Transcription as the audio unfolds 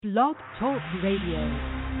Blog Talk Radio.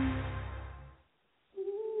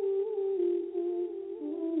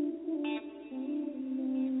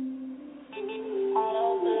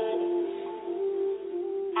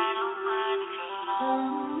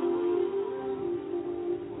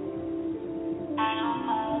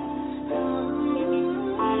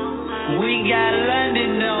 We got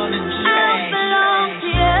London on the track.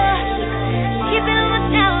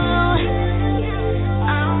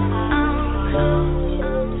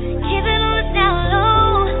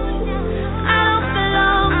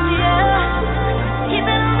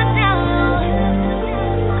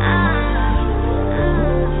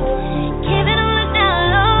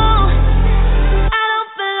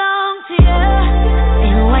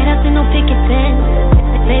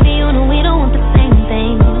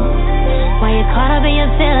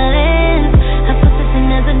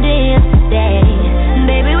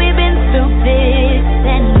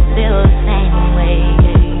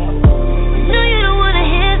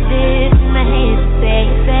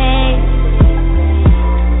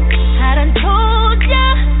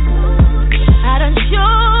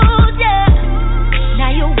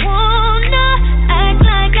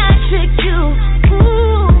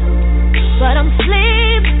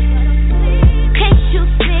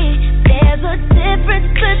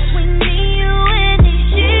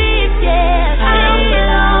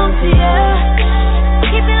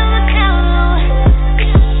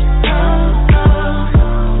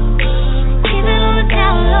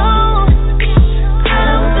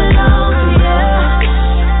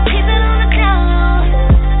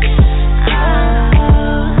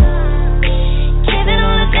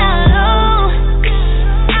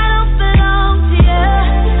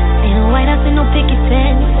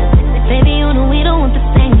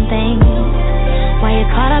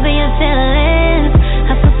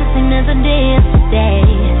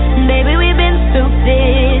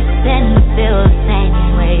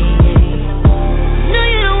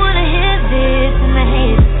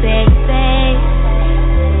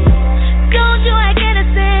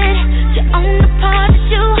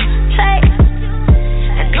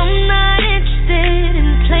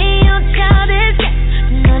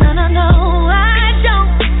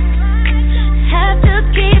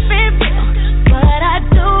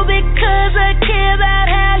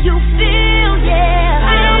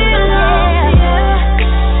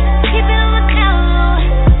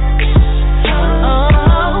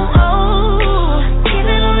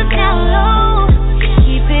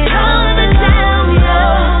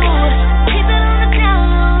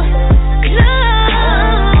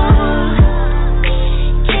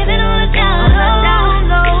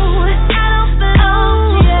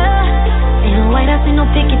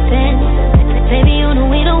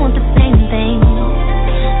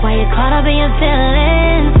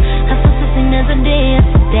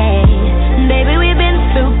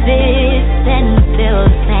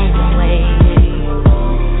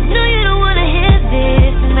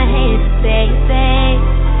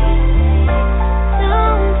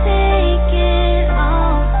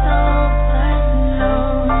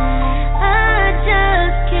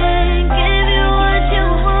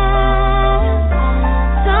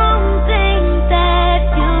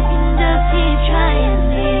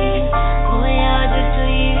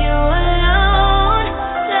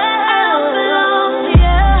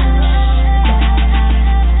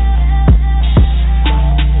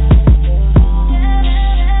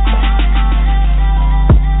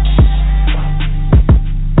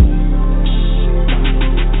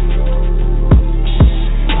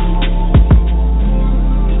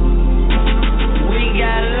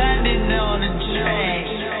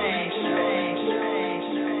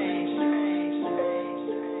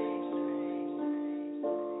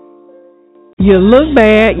 You look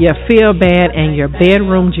bad, you feel bad, and your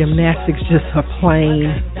bedroom gymnastics just are plain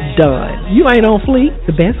done. You ain't on fleek.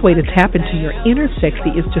 The best way to tap into your inner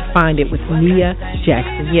sexy is to find it with Nia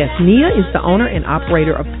Jackson. Yes, Nia is the owner and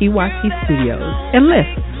operator of PYT Studios. And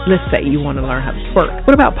let's say you want to learn how to twerk.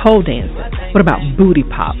 What about pole dancing? What about booty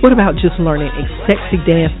pop? What about just learning a sexy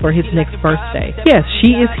dance for his next birthday? Yes,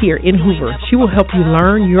 she is here in Hoover. She will help you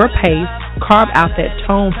learn your pace, carve out that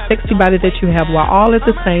toned, sexy body that you have, while all at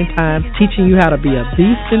the same time teaching you how to be a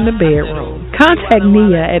beast in the bedroom. Contact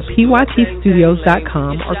Nia at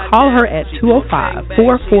pytstudios.com or call her at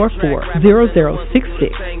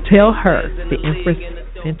 205-444-0066. Tell her the Empress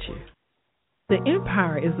sent you. The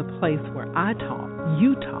Empire is a place where I talk,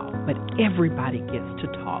 you talk, but everybody gets to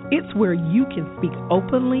talk. It's where you can speak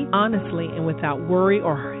openly, honestly, and without worry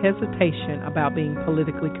or hesitation about being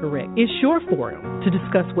politically correct. It's your forum to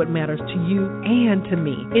discuss what matters to you and to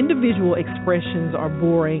me. Individual expressions are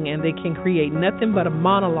boring and they can create nothing but a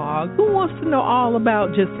monologue. Who wants to know all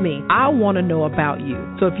about just me? I want to know about you.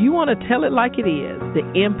 So if you want to tell it like it is, the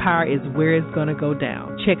Empire is where it's going to go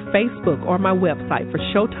down. Check Facebook or my website for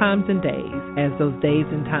show times and days, as those days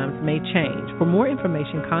and times may change. For more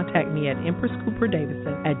information, contact me at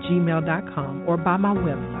empresscooperdavidson@gmail.com or by my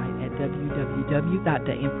website at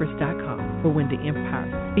www.theempress.com. For when the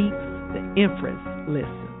Empire speaks, the Empress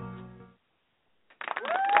listens.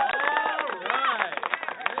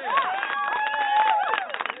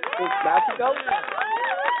 It's about to go.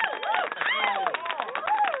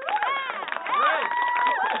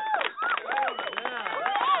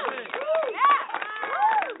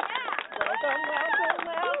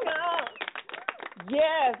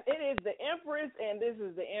 Yes, it is the Empress, and this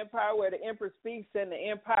is the Empire where the Empress speaks and the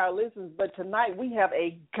Empire listens. But tonight we have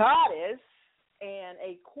a goddess and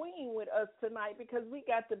a queen with us tonight because we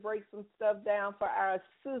got to break some stuff down for our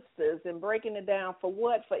sisters, and breaking it down for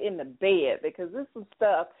what? For in the bed, because there's some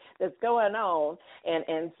stuff that's going on,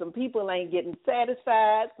 and some people ain't getting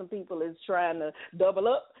satisfied. Some people is trying to double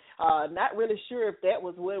up. Not really sure if that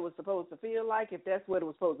was what it was supposed to feel like, if that's what it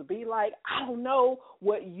was supposed to be like. I don't know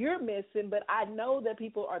what you're missing, but I know that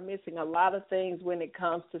people are missing a lot of things when it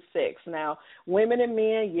comes to sex. Now, women and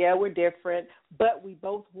men, yeah, we're different, but we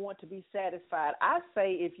both want to be satisfied. I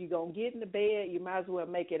say if you're going to get in the bed, you might as well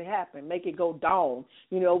make it happen, make it go down,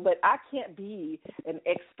 but I can't be an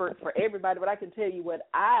expert for everybody, but I can tell you what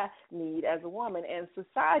I need as a woman, and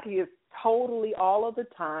society is totally all of the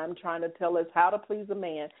time trying to tell us how to please a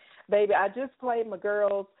man. Baby, I just played my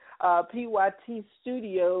girls' PYT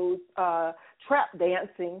Studios trap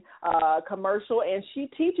dancing commercial, and she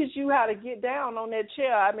teaches you how to get down on that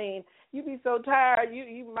chair. I mean, you be so tired,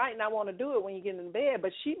 you might not want to do it when you get in the bed,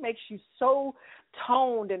 but she makes you so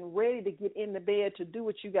toned and ready to get in the bed to do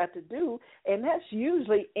what you got to do, and that's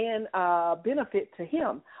usually in benefit to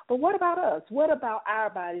him. But what about us? What about our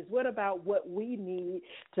bodies? What about what we need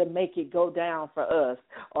to make it go down for us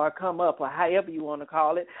or come up or however you want to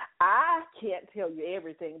call it? I can't tell you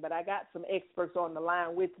everything, but I got some experts on the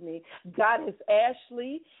line with me. Goddess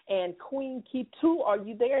Ashley and Queen Kitu, are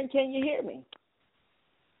you there and can you hear me?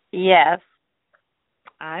 Yes,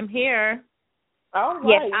 I'm here. All right.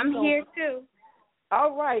 Yes, I'm here too.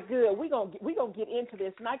 All right, good. We're gonna get into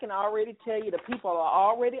this, and I can already tell you the people are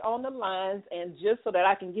already on the lines, and just so that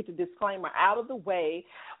I can get the disclaimer out of the way,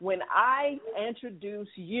 when I introduce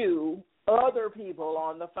you, other people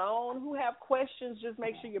on the phone who have questions, just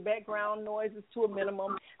make sure your background noise is to a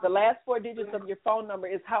minimum. The last 4 digits of your phone number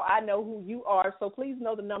is how I know who you are, so please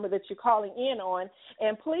know the number that you're calling in on,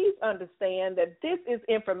 and please understand that this is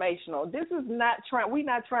informational. This is not we're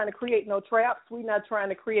not trying to create no traps. We're not trying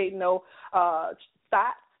to create no thoughts.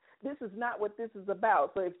 This is not what this is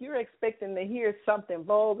about. So if you're expecting to hear something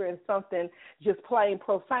vulgar and something just plain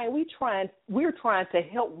profane, we're trying to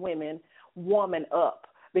help women woman up,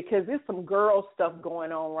 because there's some girl stuff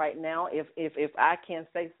going on right now. If I can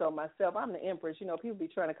say so myself, I'm the Empress. People be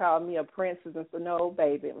trying to call me a princess and say, no,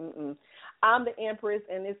 baby, I'm the Empress,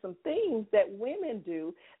 and there's some things that women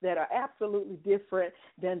do that are absolutely different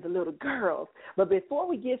than the little girls. But before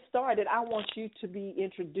we get started, I want you to be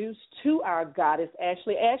introduced to our goddess,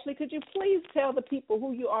 Ashley. Ashley, could you please tell the people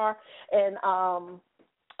who you are and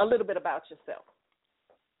a little bit about yourself?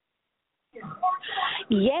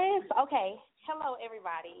 Yes, okay. Hello,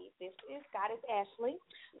 everybody. This is Goddess Ashley.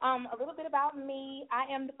 A little bit about me. I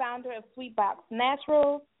am the founder of Sweet Box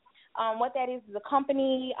Naturals. What that is a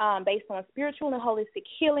company based on spiritual and holistic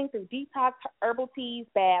healing through detox, herbal teas,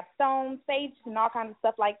 bath stones, sage, and all kinds of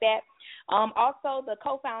stuff like that. Also, the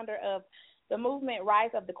co-founder of the movement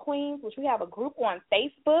Rise of the Queens, which we have a group on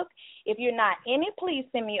Facebook. If you're not in it, please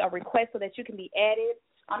send me a request so that you can be added.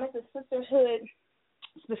 It's a sisterhood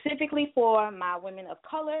specifically for my women of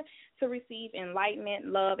color to receive enlightenment,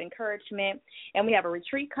 love, encouragement. And we have a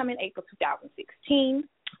retreat coming April 2016.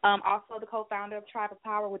 Also the co-founder of Tribe of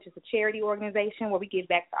Power, which is a charity organization where we give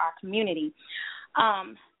back to our community.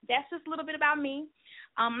 That's just a little bit about me.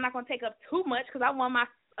 I'm not going to take up too much because I want my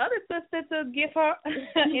other sister to give her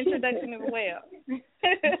introduction as well.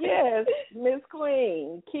 Yes, Miss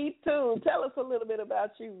Queen. Keith, too. Tell us a little bit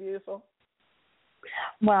about you, beautiful.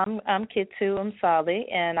 Well, I'm Kitu Msali,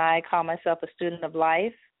 and I call myself a student of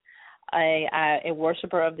life, a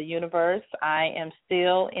worshiper of the universe. I am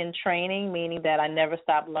still in training, meaning that I never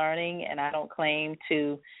stop learning, and I don't claim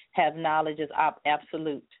to have knowledge as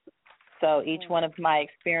absolute. So each one of my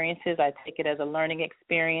experiences, I take it as a learning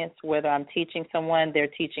experience. Whether I'm teaching someone, they're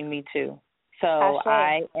teaching me too. So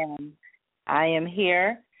I am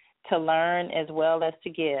here to learn as well as to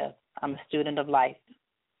give. I'm a student of life.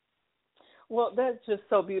 Well, that's just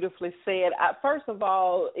so beautifully said. First of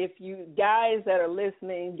all, if you guys that are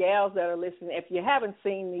listening, gals that are listening, if you haven't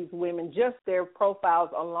seen these women, just their profiles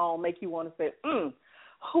alone make you want to say,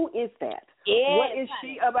 who is that? Yes, what is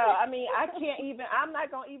she about? I mean, I'm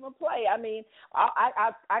not going to even play. I mean,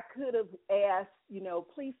 I could have asked,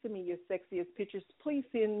 please send me your sexiest pictures. Please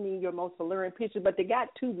send me your most alluring pictures, but they got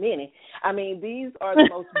too many. I mean, these are the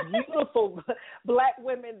most beautiful black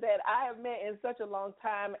women that I have met in such a long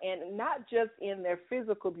time, and not just in their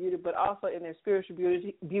physical beauty, but also in their spiritual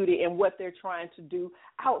beauty and what they're trying to do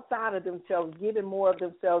outside of themselves, giving more of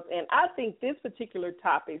themselves. And I think this particular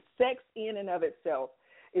topic, sex in and of itself,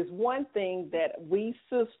 is one thing that we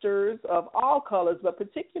sisters of all colors, but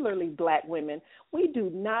particularly black women, we do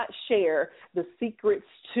not share the secrets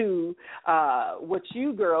to what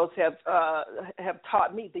you girls have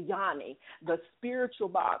taught me, the yoni, the spiritual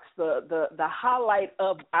box, the highlight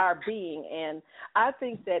of our being. And I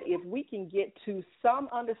think that if we can get to some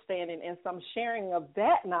understanding and some sharing of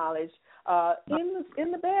that knowledge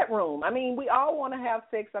in the bedroom. I mean, we all want to have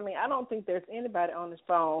sex. I mean, I don't think there's anybody on this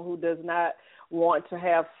phone who does not want to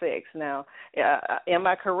have sex. Now, am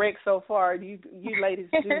I correct so far? You ladies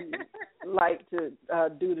do like to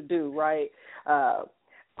do, right?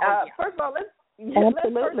 First of all, let's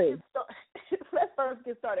first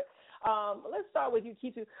get started. Let's start with you,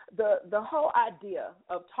 Kitu. The whole idea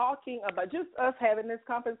of talking about just us having this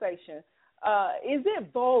conversation, is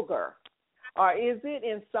it vulgar? Or is it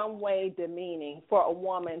in some way demeaning for a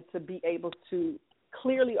woman to be able to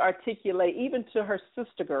clearly articulate, even to her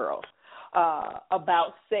sister girl,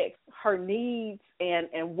 about sex, her needs,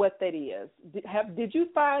 and what that is? Did you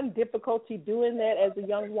find difficulty doing that as a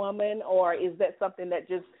young woman, or is that something that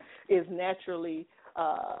just is naturally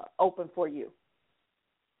open for you?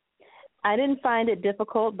 I didn't find it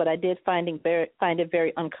difficult, but I did find it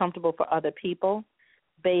very uncomfortable for other people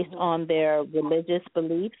based on their religious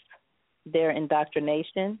beliefs, their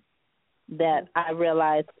indoctrination, that I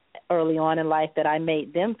realized early on in life that I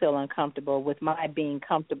made them feel uncomfortable with my being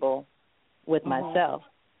comfortable with myself.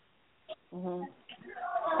 Mm-hmm.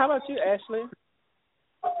 How about you, Ashley?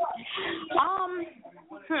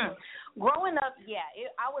 Growing up,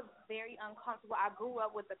 I was very uncomfortable. I grew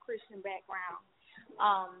up with a Christian background.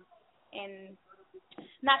 And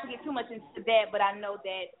not to get too much into that, but I know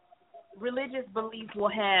that religious beliefs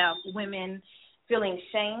will have women feeling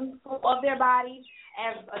shameful of their bodies.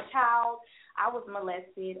 As a child, I was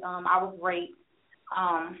molested. I was raped.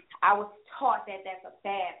 I was taught that that's a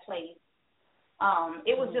bad place.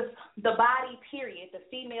 It was just the body, period. The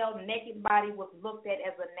female naked body was looked at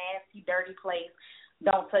as a nasty, dirty place.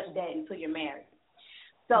 Don't touch that until you're married.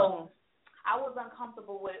 So I was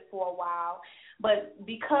uncomfortable with it for a while. But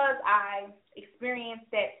because I experienced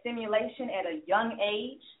that stimulation at a young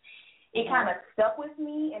age, it kind of stuck with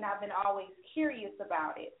me, and I've been always curious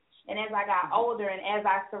about it. And as I got older and as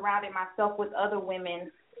I surrounded myself with other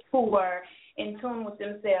women who were in tune with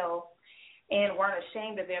themselves and weren't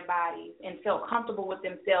ashamed of their bodies and felt comfortable with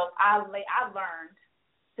themselves, I learned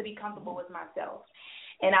to be comfortable with myself.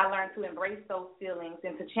 And I learned to embrace those feelings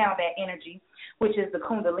and to channel that energy, which is the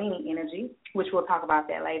Kundalini energy, which we'll talk about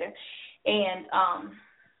that later. And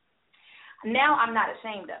now I'm not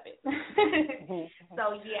ashamed of it.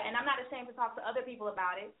 So, and I'm not ashamed to talk to other people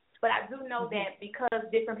about it. But I do know that because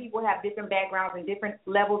different people have different backgrounds and different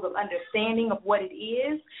levels of understanding of what it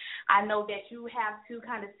is, I know that you have to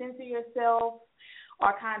kind of censor yourself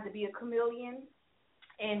or kind of be a chameleon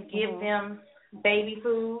and give them baby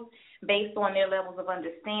food based on their levels of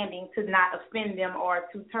understanding to not offend them or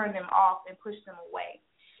to turn them off and push them away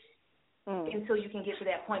until you can get to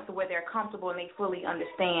that point to where they're comfortable and they fully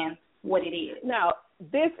understand what it is. Now,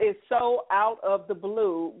 this is so out of the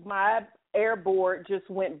blue. My airboard just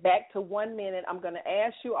went back to 1 minute. I'm going to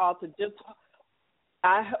ask you all to just,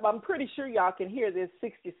 I'm pretty sure y'all can hear this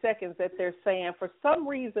 60 seconds that they're saying. For some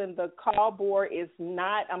reason, the call board is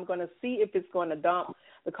not. I'm going to see if it's going to dump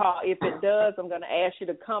the call. If it does, I'm going to ask you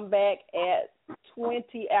to come back at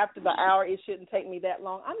 20 after the hour. It shouldn't take me that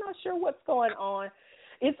long. I'm not sure what's going on.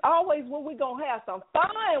 It's always when we're going to have some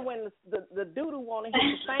fun when the doo-doo want to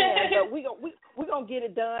hit the fan, but we're going to get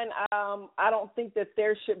it done. I don't think that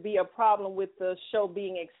there should be a problem with the show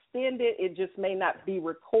being extended. It just may not be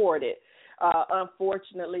recorded.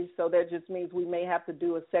 unfortunately. So that just means we may have to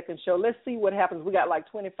do a second show. Let's see what happens. We got like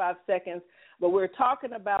 25 seconds, but we're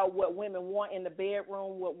talking about what women want in the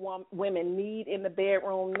bedroom, what women need in the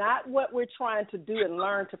bedroom, not what we're trying to do and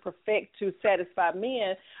learn to perfect to satisfy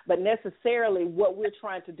men, but necessarily what we're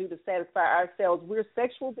trying to do to satisfy ourselves. We're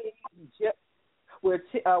sexual beings.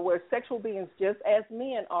 We're sexual beings just as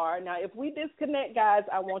men are. Now, if we disconnect, guys,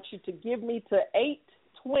 I want you to give me to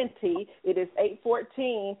 8:20. It is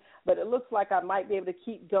 8:14, but it looks like I might be able to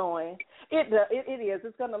keep going. It is.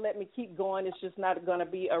 It's going to let me keep going. It's just not going to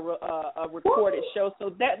be a recorded show.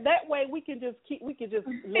 So that way we can just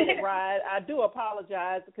let it ride. I do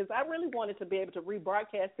apologize because I really wanted to be able to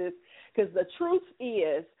rebroadcast this, because the truth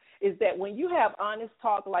is that when you have honest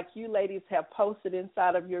talk like you ladies have posted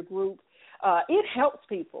inside of your group, it helps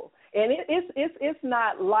people. And it's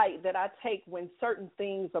not light that I take when certain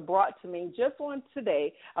things are brought to me. Just on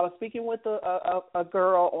today, I was speaking with a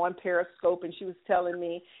girl on Periscope, and she was telling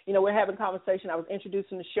me, we're having a conversation. I was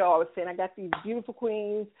introducing the show. I was saying I got these beautiful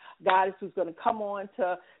queens, goddess, who's going to come on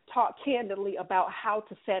to talk candidly about how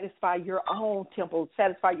to satisfy your own temple,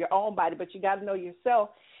 satisfy your own body, but you got to know yourself.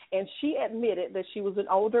 And she admitted that she was an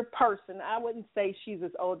older person. I wouldn't say she's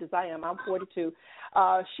as old as I am. I'm 42.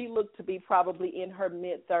 She looked to be probably in her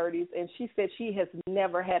mid-30s, and she said she has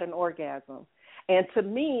never had an orgasm. And to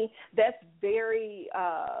me, that's very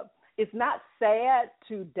it's not sad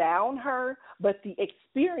to down her, but the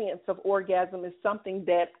experience of orgasm is something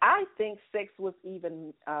that I think sex was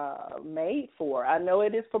even made for. I know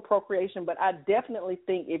it is for procreation, but I definitely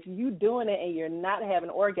think if you're doing it and you're not having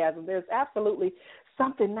an orgasm, there's absolutely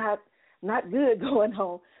something not good going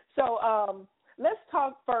on. So let's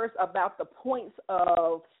talk first about the points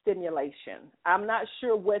of stimulation. I'm not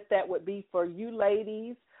sure what that would be for you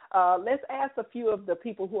ladies. Let's ask a few of the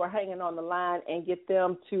people who are hanging on the line and get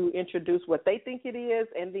them to introduce what they think it is,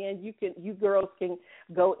 and then you girls can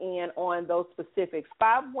go in on those specifics.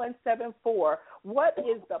 5174, what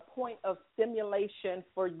is the point of stimulation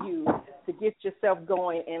for you to get yourself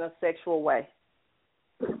going in a sexual way?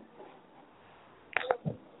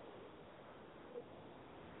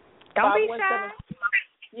 Don't be shy.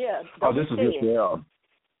 Yeah. This is Mr. L.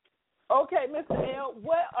 Okay, Mr. L,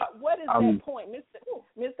 what is that point?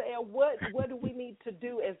 Mr. L, what do we need to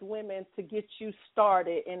do as women to get you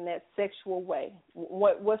started in that sexual way?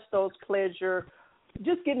 What's those pleasure?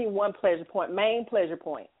 Just give me one pleasure point, main pleasure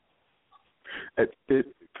point. It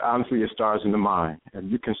honestly, it starts in the mind. And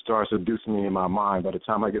you can start seducing me in my mind. By the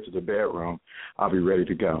time I get to the bedroom, I'll be ready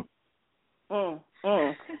to go.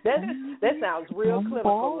 That sounds real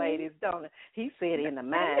clinical, ladies, don't it? He said in the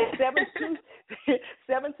mind.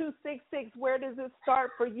 7266, where does it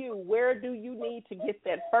start for you? Where do you need to get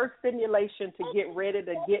that first stimulation to get ready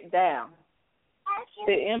to get down?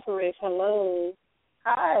 The Empress, hello.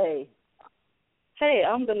 Hi. Hey,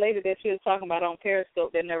 I'm the lady that you was talking about on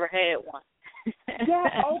Periscope that never had one.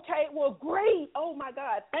 Yeah, okay, well, great. Oh, my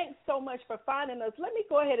God. Thanks so much for finding us. Let me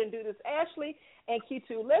go ahead and do this. Ashley and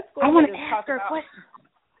Kitu, let's go ahead and talk about.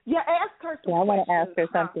 Yeah, ask her some questions. I want to ask her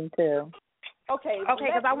something, too. Okay,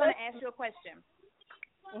 because I want to ask you a question.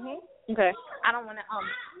 Mm-hmm. Okay. I don't want to,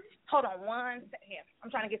 hold on one second.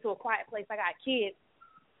 I'm trying to get to a quiet place. I got kids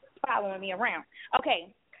following me around.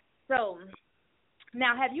 Okay, so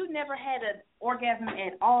now have you never had an orgasm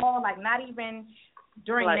at all, like not even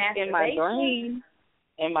during masturbation?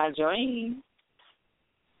 In my dream.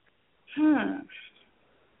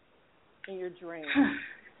 In your dream.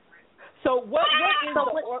 So what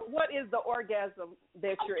is the orgasm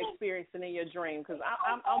that you're experiencing in your dream? Because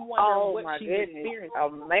I'm wondering what she's experiencing.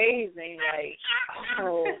 Amazing, like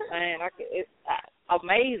man, it's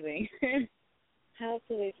amazing. How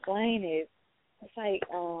to explain it? It's like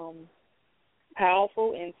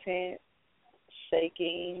powerful, intense,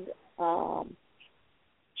 shaking,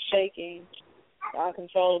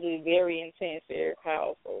 uncontrollably, very intense, very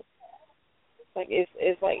powerful. Like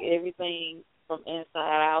it's like everything from inside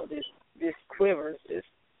out this quivers. It's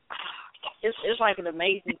like an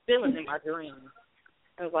amazing feeling in my dream.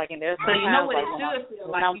 It's like, and there's so you know what like it should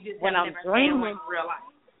feel like. You just when I'm never dreaming in real life.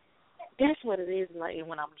 That's what it is. Like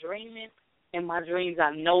when I'm dreaming, in my dreams,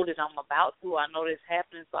 I know that I'm about to. I know this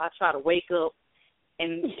happening, so I try to wake up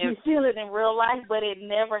and feel it in real life, but it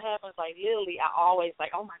never happens. Like literally, I always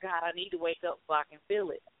like, oh my God, I need to wake up so I can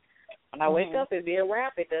feel it. When I wake up, it'd be a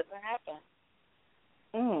wrap. It doesn't happen.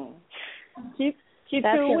 Keep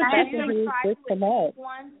that's doing disconnect.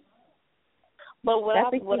 But what I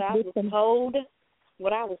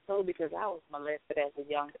was told, because I was molested as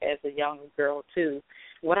a young girl too.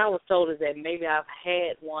 What I was told is that maybe I've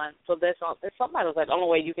had one. So that's somebody was like, the only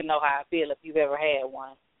way you can know how I feel if you've ever had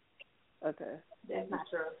one. Okay. That's not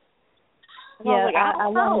true. Yeah, like, I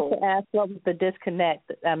don't know. wanted to ask what was the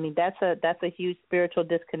disconnect. I mean, that's a huge spiritual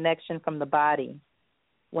disconnection from the body.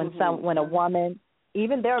 When when a woman,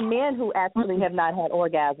 even there are men who actually have not had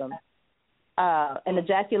orgasms. An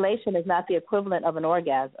ejaculation is not the equivalent of an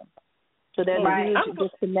orgasm. So there's a huge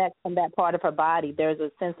disconnect from that part of her body. There's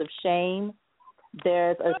a sense of shame.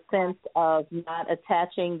 There's a sense of not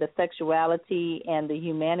attaching the sexuality and the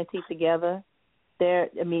humanity together.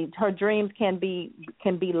 Her dreams can be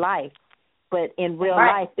life, but in real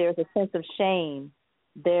life there's a sense of shame.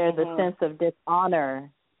 There's a sense of dishonor.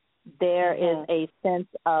 There is a sense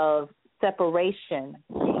of separation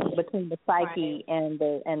between the psyche and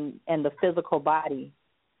the physical body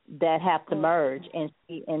that have to merge.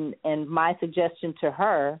 And my suggestion to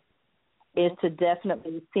her is to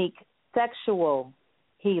definitely seek sexual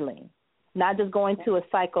healing, not just going to a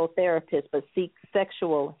psychotherapist, but seek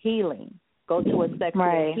sexual healing. Go to a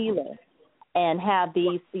sexual healer and have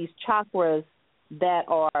these chakras that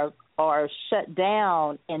are shut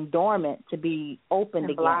down and dormant to be opened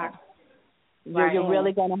again. Blocked. You're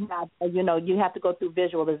really going to have, you have to go through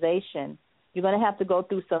visualization. You're going to have to go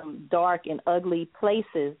through some dark and ugly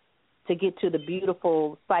places to get to the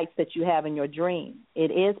beautiful sights that you have in your dream.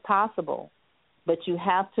 It is possible, but you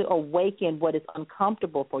have to awaken what is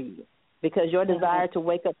uncomfortable for you, because your desire to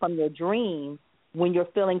wake up from your dream when you're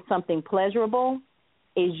feeling something pleasurable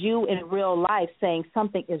is you in real life saying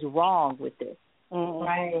something is wrong with this.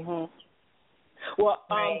 Well,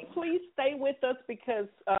 please stay with us, because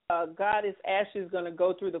Goddess Ashley is going to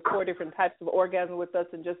go through the 4 different types of orgasm with us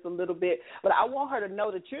in just a little bit. But I want her to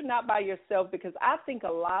know that you're not by yourself, because I think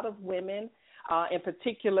a lot of women, in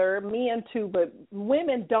particular, men too, but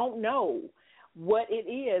women don't know what it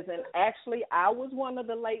is. And actually, I was one of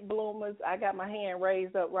the late bloomers. I got my hand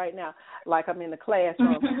raised up right now like I'm in the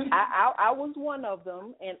classroom. I was one of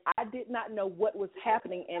them, and I did not know what was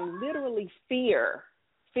happening, and literally fear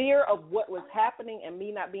of what was happening and me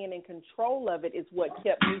not being in control of it is what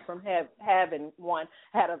kept me from having one.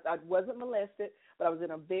 I wasn't molested, but I was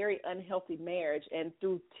in a very unhealthy marriage, and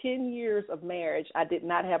through 10 years of marriage, I did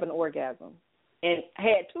not have an orgasm. And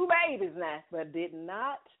had 2 babies now, but did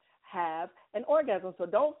not have an orgasm. So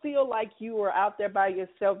don't feel like you are out there by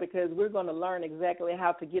yourself, because we're going to learn exactly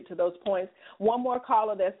how to get to those points. One more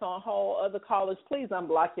caller that's on hold. Other callers, please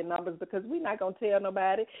unblock your numbers, because we're not going to tell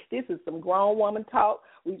nobody. This is some grown woman talk.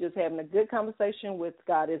 We just having a good conversation with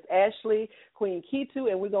Goddess Ashley, Queen Kitu,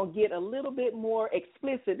 and we're going to get a little bit more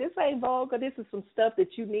explicit. This ain't vulgar. This is some stuff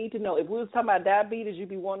that you need to know. If we was talking about diabetes, you'd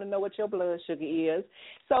be wanting to know what your blood sugar is.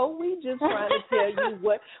 So we just trying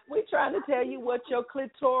to tell you what your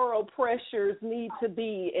clitoral pressures need to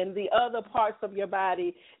be, and the other parts of your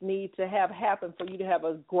body need to have happen for you to have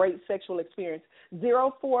a great sexual experience.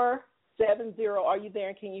 0470, are you there,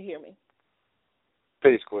 and can you hear me?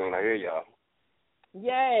 Peace, Queen. I hear y'all.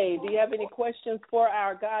 Yay. Do you have any questions for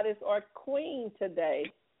our goddess or queen today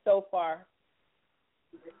so far?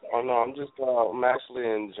 Oh, no, I'm actually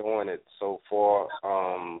enjoying it so far.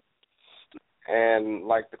 And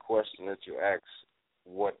like the question that you asked,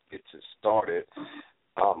 what gets it started,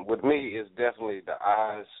 with me, it's definitely the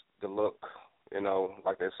eyes, the look,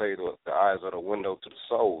 like they say, the eyes are the window to the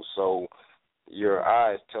soul. So your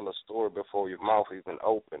eyes tell a story before your mouth even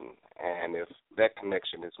open, and if that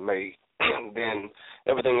connection is made, then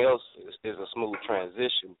everything else is a smooth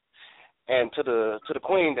transition. And to the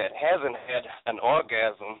queen that hasn't had an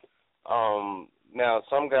orgasm, now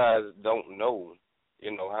some guys don't know,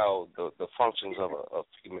 how the functions of a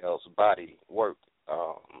female's body work.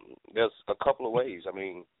 There's a couple of ways. I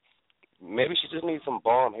mean, maybe she just needs some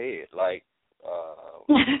bomb head, like.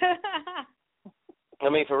 I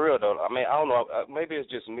mean, for real though. I mean, I don't know. Maybe it's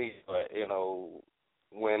just me, but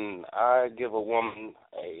when I give a woman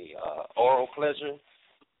a oral pleasure,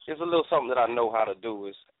 it's a little something that I know how to do.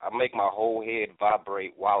 Is I make my whole head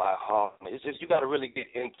vibrate while I hum. It's just you got to really get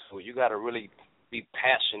into it. You got to really be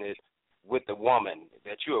passionate with the woman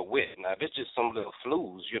that you're with. Now, if it's just some little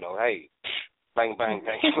flus, hey, bang, bang,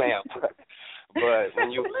 bang, slam. But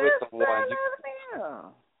when you're with the one,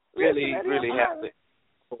 you really have to.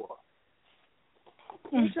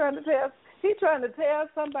 He's trying to tell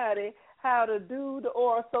somebody how to do the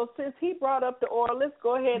oral. So since he brought up the oral, let's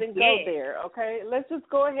go ahead and go there, okay? Let's just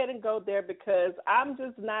go ahead and go there, because I'm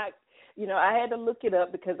just not, I had to look it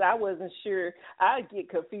up because I wasn't sure. I get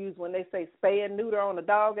confused when they say spay and neuter on a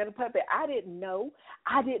dog and a puppy. I didn't know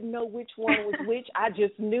which one was which. I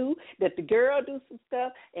just knew that the girl do some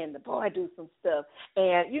stuff and the boy do some stuff.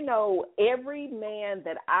 And, every man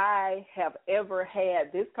that I have ever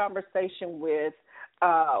had this conversation with,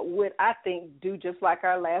 would, I think, do just like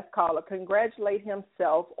our last caller, congratulate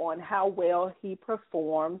himself on how well he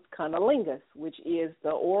performs cunnilingus, which is the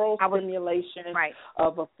oral stimulation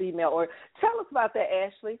of a female. Or tell us about that,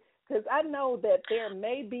 Ashley, because I know that there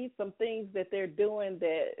may be some things that they're doing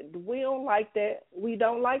that we don't like that. We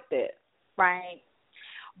don't like that. Right.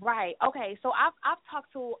 Okay. So I've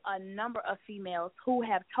talked to a number of females who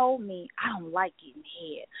have told me, I don't like getting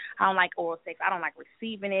head. I don't like oral sex. I don't like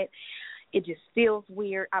receiving it. It just feels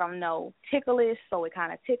weird. I don't know, ticklish, so it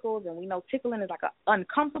kind of tickles, and we know tickling is like an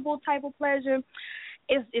uncomfortable type of pleasure.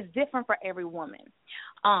 It's different for every woman.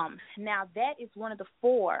 Now, that is one of the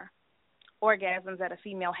 4 orgasms that a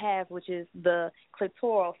female has, which is the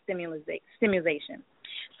clitoral stimulation.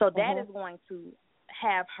 So that is going to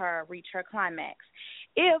have her reach her climax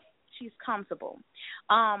if she's comfortable.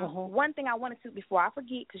 One thing I wanted to, before I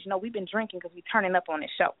forget, because, we've been drinking because we're turning up on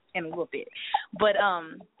this show in a little bit, but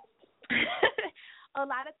a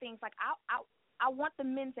lot of things, like I want the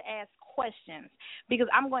men to ask questions, because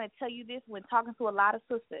I'm going to tell you this when talking to a lot of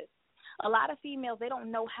sisters. A lot of females, they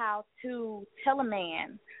don't know how to tell a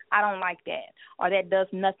man, I don't like that, or that does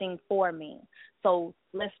nothing for me, so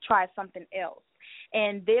let's try something else.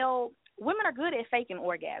 And women are good at faking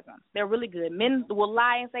orgasms. They're really good. Men will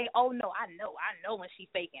lie and say, oh, no, I know when she's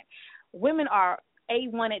faking. Women are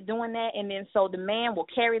A1 at doing that, and then so the man will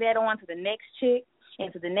carry that on to the next chick,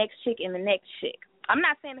 and to the next chick, and the next chick. I'm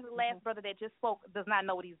not saying that the last brother that just spoke does not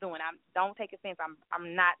know what he's doing. Don't take offense.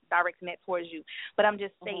 I'm not directing that towards you. But I'm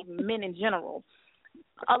just saying men in general.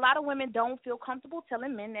 A lot of women don't feel comfortable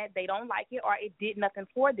telling men that they don't like it or it did nothing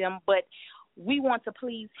for them, but we want to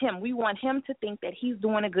please him. We want him to think that he's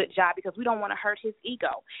doing a good job because we don't want to hurt his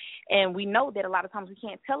ego. And we know that a lot of times we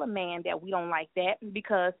can't tell a man that we don't like that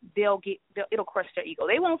because it'll crush their ego.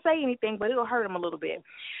 They won't say anything, but it'll hurt them a little bit.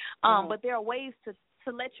 But there are ways to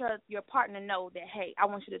let your partner know that, hey, I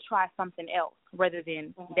want you to try something else rather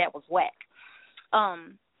than that was whack.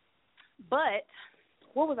 But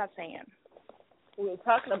what was I saying? We were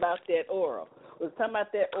talking about that oral. We were talking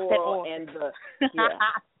about that oral. And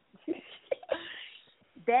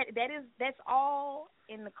that's all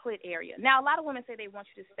in the clit area. Now, a lot of women say they want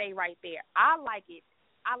you to stay right there. I like it.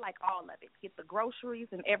 I like all of it. Get the groceries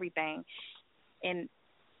and everything, and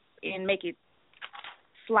make it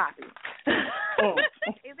sloppy.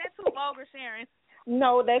 Is that too vulgar, Sharon?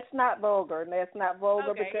 No, that's not vulgar.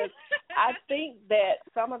 Okay. Because I think that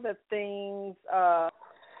some of the things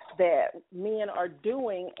that men are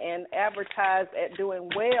doing and advertise at doing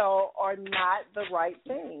well are not the right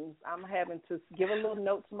things. I'm having to give a little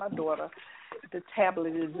note to my daughter. The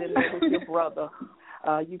tablet is in there with your brother.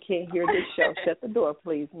 You can't hear this show. Shut the door,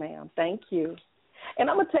 please, ma'am. Thank you. And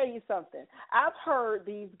I'm going to tell you something. I've heard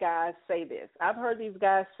these guys say this. I've heard these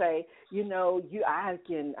guys say,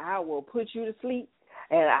 I will put you to sleep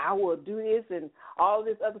and I will do this and all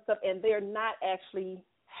this other stuff. And they're not actually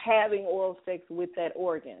having oral sex with that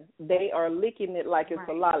organ. They are licking it like it's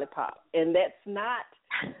a lollipop. And that's not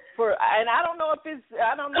and I don't know if it's,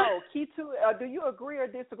 key to it. Do you agree or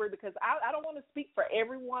disagree? Because I don't want to speak for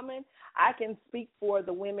every woman. I can speak for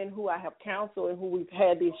the women who I have counseled and who we've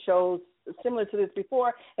had these shows similar to this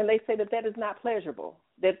before, and they say that is not pleasurable.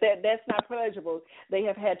 That's not pleasurable. They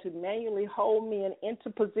have had to manually hold men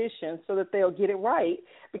into position so that they'll get it right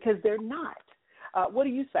because they're not. What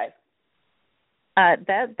do you say?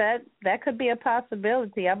 That could be a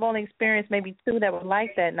possibility. I've only experienced maybe 2 that were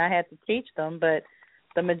like that, and I had to teach them. But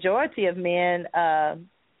the majority of men,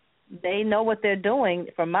 they know what they're doing.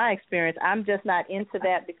 From my experience, I'm just not into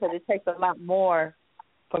that because it takes a lot more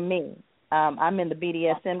for me. I'm in the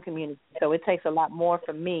BDSM community, so it takes a lot more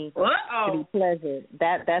for me to be pleasured.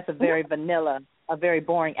 That's a very vanilla, a very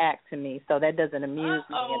boring act to me, so that doesn't amuse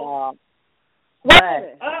me at all. Wait a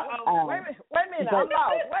minute. I'm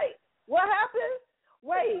lost. Wait, what happened?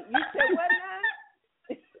 Wait, you said what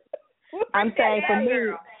now? I'm saying for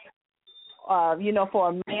me, for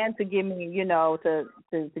a man to give me,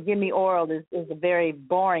 to give me oral is a very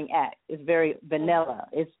boring act. It's very vanilla.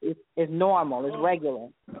 It's normal. It's regular.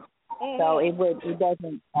 So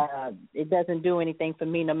it doesn't do anything for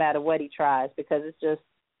me no matter what he tries because it's just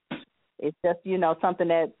something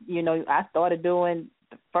that I started doing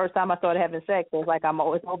the first time I started having sex. It was like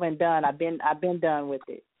it's over and done. I've been done with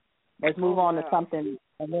it. Let's move on to something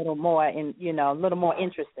a little more a little more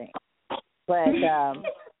interesting. But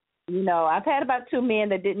I've had about 2 men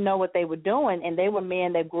that didn't know what they were doing, and they were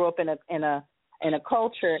men that grew up in a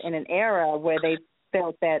culture, in an era where they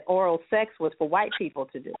felt that oral sex was for white people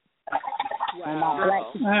to do. And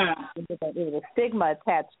black people, there was a stigma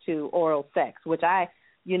attached to oral sex, which I,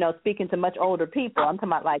 speaking to much older people, I'm talking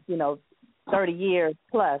about 30 years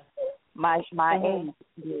plus, My aunt,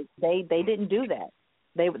 they didn't do that.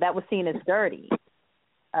 That was seen as dirty.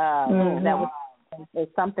 That was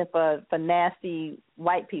something for nasty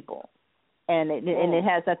white people, and it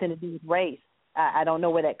has nothing to do with race. I don't know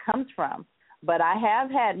where that comes from, but I have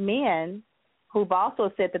had men who've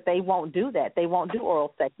also said that they won't do that. They won't do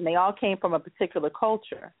oral sex, and they all came from a particular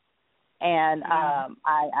culture. And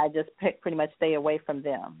I just pretty much stay away from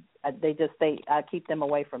them. I keep them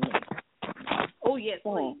away from me. Oh yes,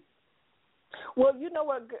 please. Well, you know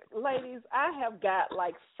what, ladies? I have got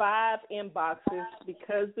like 5 inboxes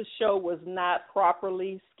because the show was not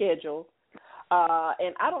properly scheduled.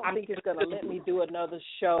 And I don't think it's going to let me do another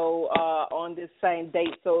show on this same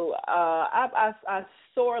date. So I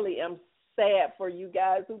sorely am sad for you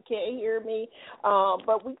guys who can't hear me.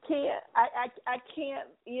 But we can't. I can't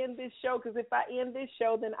end this show, because if I end this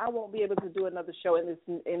show, then I won't be able to do another show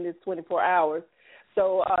in this 24 hours.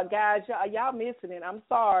 So, guys, y'all missing it. I'm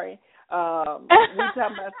sorry.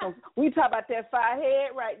 We talk about that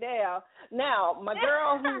firehead right now. Now, my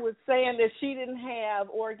girl who was saying that she didn't have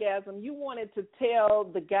orgasm, you wanted to tell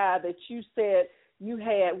the guy that you said you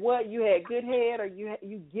had what? You had good head, or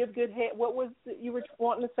you give good head? What was you were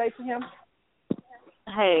wanting to say to him?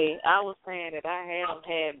 Hey, I was saying that I have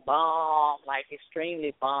had bomb, like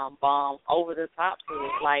extremely bomb, over the top to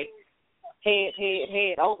it, like head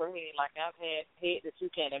over head. Like I've had head that you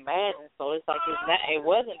can't imagine. So it's like it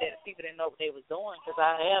wasn't that people didn't know what they was doing, because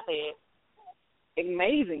I have had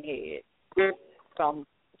amazing head from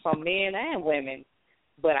men and women,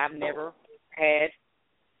 but I've never had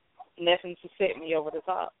nothing to set me over the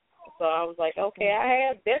top. So I was like, okay, I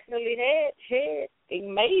have definitely had head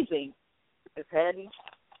amazing. It's hadn't,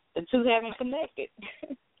 the two haven't connected.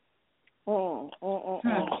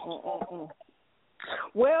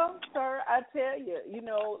 Well, sir, I tell you,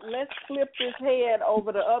 let's flip this head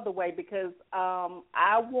over the other way, because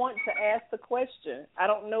I want to ask the question. I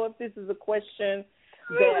don't know if this is a question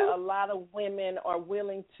that a lot of women are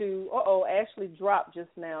willing to. Ashley dropped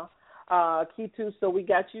just now. Kitu, so we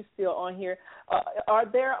got you still on here. Are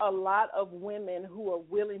there a lot of women who are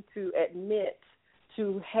willing to admit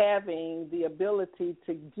to having the ability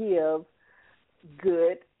to give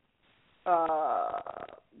good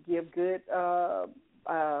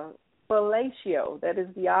fellatio? That is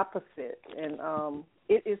the opposite, and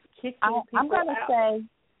it is kicking people I'm going to say,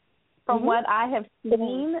 from what I have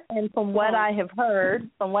seen and from what I have heard,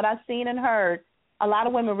 from what I've seen and heard, a lot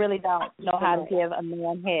of women really don't know how to give a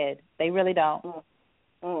man head. They really don't.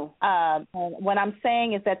 And what I'm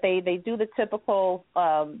saying is that they do the typical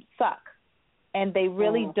suck, and they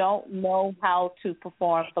really don't know how to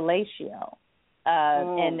perform fellatio.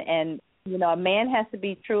 And a man has to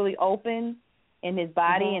be truly open in his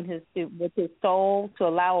body and with his soul to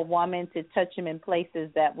allow a woman to touch him in places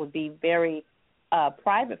that would be very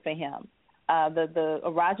private for him. The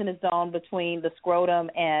erogenous zone between the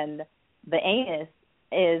scrotum and the anus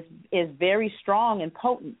is very strong and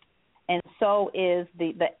potent, and so is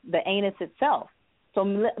the anus itself. So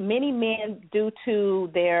many men, due to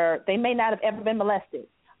they may not have ever been molested,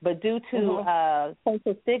 but due to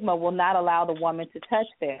social stigma, will not allow the woman to touch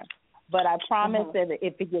there. But I promise that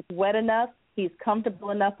if it gets wet enough, he's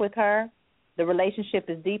comfortable enough with her, the relationship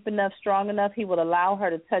is deep enough, strong enough, he will allow her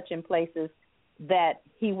to touch in places that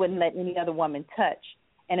he wouldn't let any other woman touch.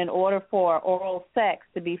 And in order for oral sex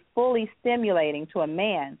to be fully stimulating to a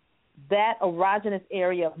man, that erogenous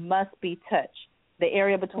area must be touched. The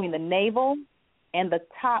area between the navel and the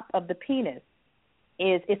top of the penis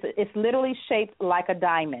it's literally shaped like a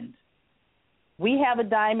diamond. We have a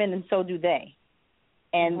diamond, and so do they.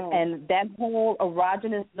 And that whole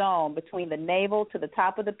erogenous zone between the navel to the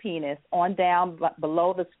top of the penis, on down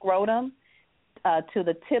below the scrotum, to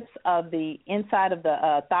the tips of the inside of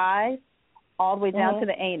the thighs, all the way down to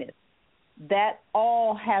the anus, that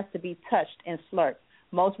all has to be touched and slurped.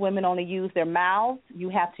 Most women only use their mouths. You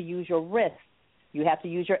have to use your wrists. You have to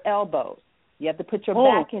use your elbows. You have to put your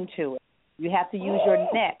back into it. You have to use your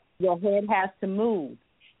neck. Your head has to move.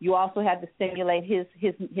 You also have to stimulate his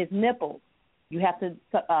nipples. You have to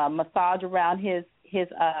massage around his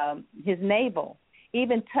navel,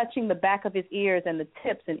 even touching the back of his ears and the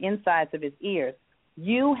tips and insides of his ears.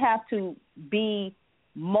 You have to be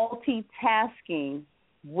multitasking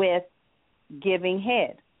with giving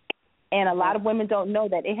head. And a lot of women don't know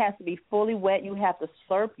that it has to be fully wet. You have to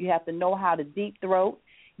slurp. You have to know how to deep throat.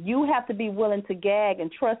 You have to be willing to gag.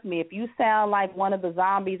 And trust me, if you sound like one of the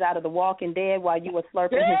zombies out of The Walking Dead while you were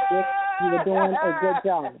slurping his dick, you were doing a good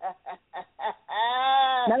job.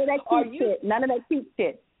 None of that cute shit. None of that cute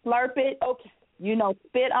shit. Slurp it. Okay.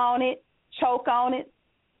 Spit on it, choke on it,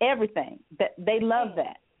 everything. They love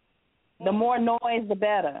that. The more noise, the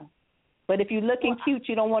better. But if you're looking cute,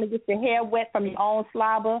 you don't want to get your hair wet from your own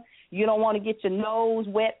slobber. You don't want to get your nose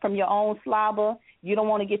wet from your own slobber. You don't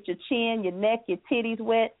want to get your chin, your neck, your titties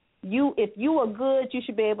wet. If you are good, you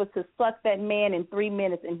should be able to suck that man in 3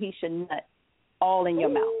 minutes, and he should nut all in your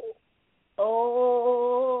mouth.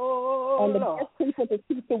 Oh. And the best people to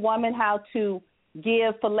teach a woman how to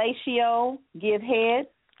give fellatio, give head,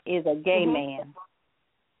 is a gay man.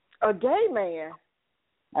 A gay man?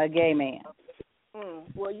 A gay man.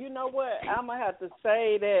 Well, you know what? I'm going to have to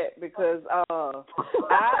say that because I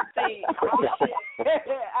think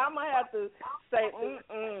I'm going to have to say,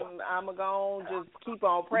 I'm going to go on just keep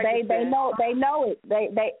on practicing. They know it.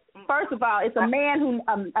 They first of all, it's a man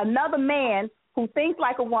another man who thinks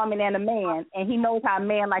like a woman and a man, and he knows how a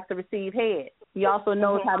man likes to receive head. He also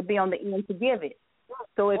knows how to be on the end to give it.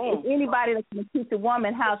 So if anybody that's going to teach a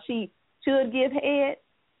woman how she should give head,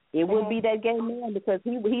 it would be that gay man, because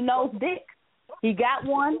he knows dick. He got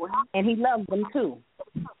one, and he loves them too.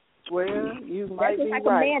 Well, you might be like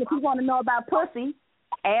right. A man, if you want to know about pussy,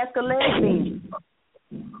 ask a lesbian.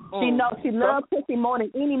 She loves pussy more than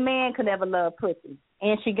any man could ever love pussy,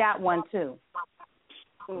 and she got one too.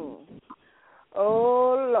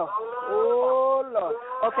 Oh Lord.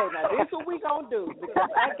 Okay, now this is what we gonna do, because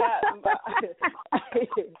I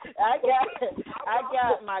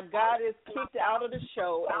got my goddess kicked out of the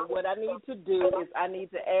show, and what I need to do is I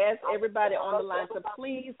need to ask everybody on the line to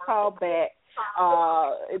please call back.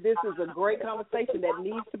 This is a great conversation that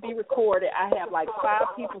needs to be recorded. I have like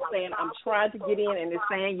 5 people saying I'm trying to get in, and they're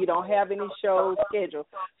saying you don't have any shows scheduled.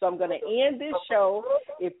 So I'm going to end this show.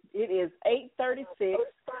 If it is 8:36,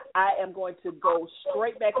 I am going to go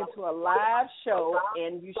straight back into a live show,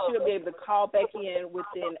 and you should be able to call back in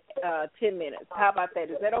within 10 minutes. How about that?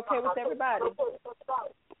 Is that okay with everybody?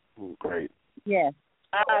 Great. Yes.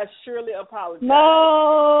 I surely apologize.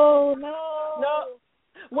 No.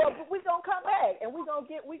 Well, but we're gonna come back, and we're gonna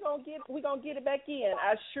get it back in.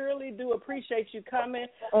 I surely do appreciate you coming.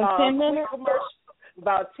 10 minutes?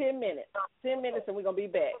 About 10 minutes. 10 minutes, and we're gonna be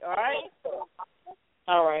back. All right.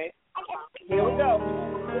 All right. Here we go.